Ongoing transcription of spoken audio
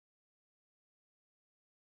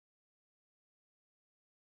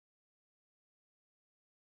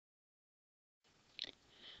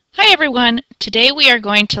Hi everyone! Today we are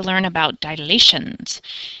going to learn about dilations.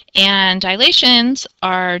 And dilations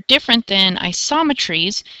are different than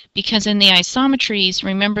isometries because in the isometries,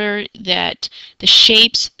 remember that the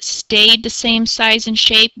shapes stayed the same size and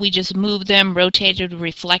shape. We just moved them, rotated,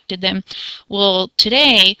 reflected them. Well,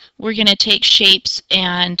 today we're going to take shapes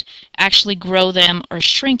and actually grow them or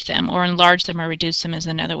shrink them or enlarge them or reduce them is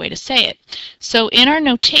another way to say it. So in our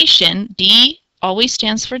notation, D always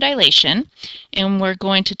stands for dilation, and we're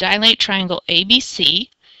going to dilate triangle ABC,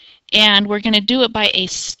 and we're going to do it by a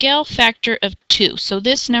scale factor of 2. So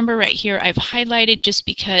this number right here I've highlighted just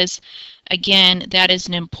because, again, that is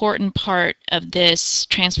an important part of this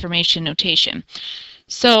transformation notation.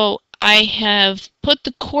 So I have put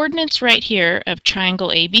the coordinates right here of triangle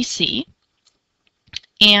ABC,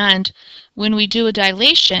 and when we do a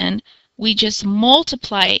dilation, we just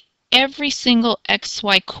multiply every single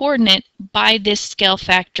xy coordinate by this scale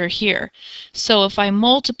factor here. So if I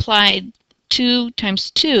multiply 2 times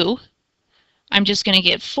 2, I'm just going to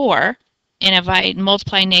get 4. And if I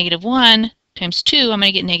multiply -1 times 2, I'm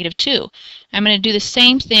going to get -2. I'm going to do the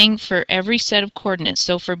same thing for every set of coordinates.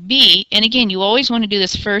 So for B, and again, you always want to do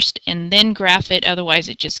this first and then graph it, otherwise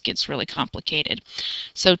it just gets really complicated.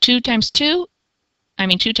 So 2 times -2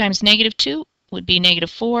 -2 would be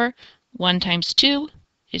 -4. 1 times 2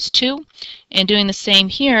 is 2. And doing the same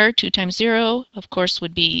here, 2 times 0, of course,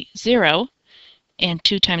 would be 0. And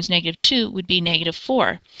 2 times -2 would be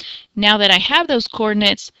 -4. Now that I have those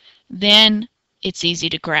coordinates, then it's easy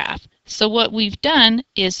to graph. So what we've done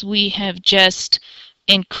is we have just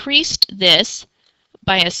increased this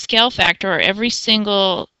by a scale factor, or every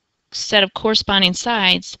single set of corresponding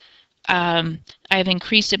sides, I've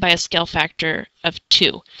increased it by a scale factor of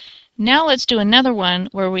 2. Now let's do another one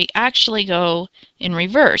where we actually go in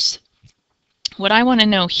reverse. What I want to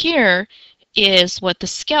know here is what the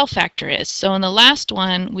scale factor is. So in the last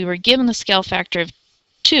one, we were given the scale factor of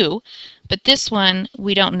 2, but this one,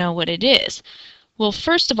 we don't know what it is. Well,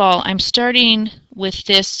 first of all, I'm starting with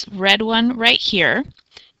this red one right here,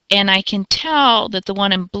 and I can tell that the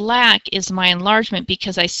one in black is my enlargement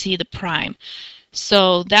because I see the prime.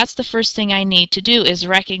 So that's the first thing I need to do, is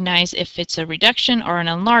recognize if it's a reduction or an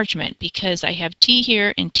enlargement, because I have t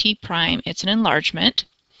here and t prime, it's an enlargement.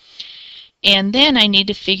 And then I need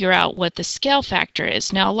to figure out what the scale factor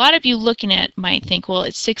is. Now a lot of you looking at it might think, well,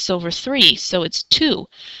 it's 6/3, so it's 2.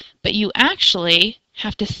 But you actually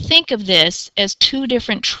have to think of this as two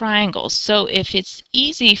different triangles. So if it's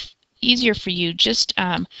easier for you, just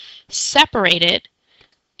separate it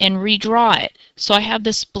and redraw it. So I have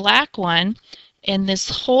this black one, and this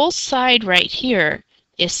whole side right here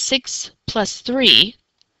is 6 plus 3,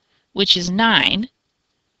 which is 9,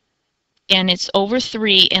 and it's over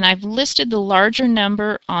 3, and I've listed the larger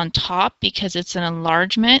number on top because it's an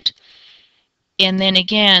enlargement. And then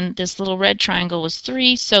again, this little red triangle was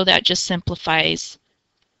 3, so that just simplifies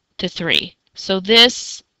to 3. So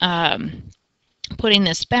this, putting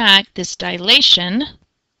this back, this dilation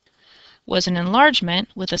was an enlargement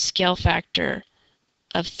with a scale factor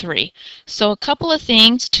of 3. So a couple of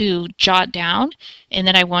things to jot down and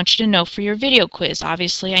that I want you to know for your video quiz.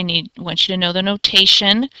 Obviously, want you to know the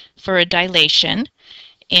notation for a dilation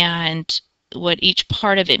and what each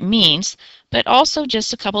part of it means, but also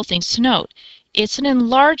just a couple of things to note. It's an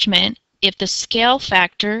enlargement if the scale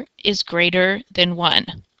factor is greater than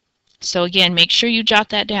 1. So again, make sure you jot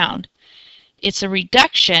that down. It's a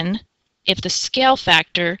reduction if the scale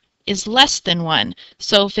factor is less than 1.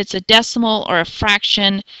 So if it's a decimal or a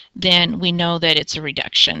fraction, then we know that it's a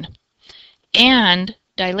reduction. And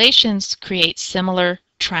dilations create similar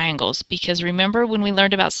triangles, because remember when we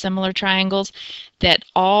learned about similar triangles that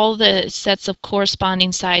all the sets of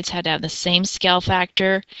corresponding sides had to have the same scale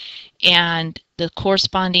factor and the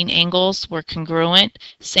corresponding angles were congruent?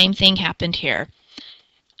 Same thing happened here.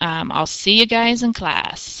 I'll see you guys in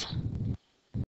class.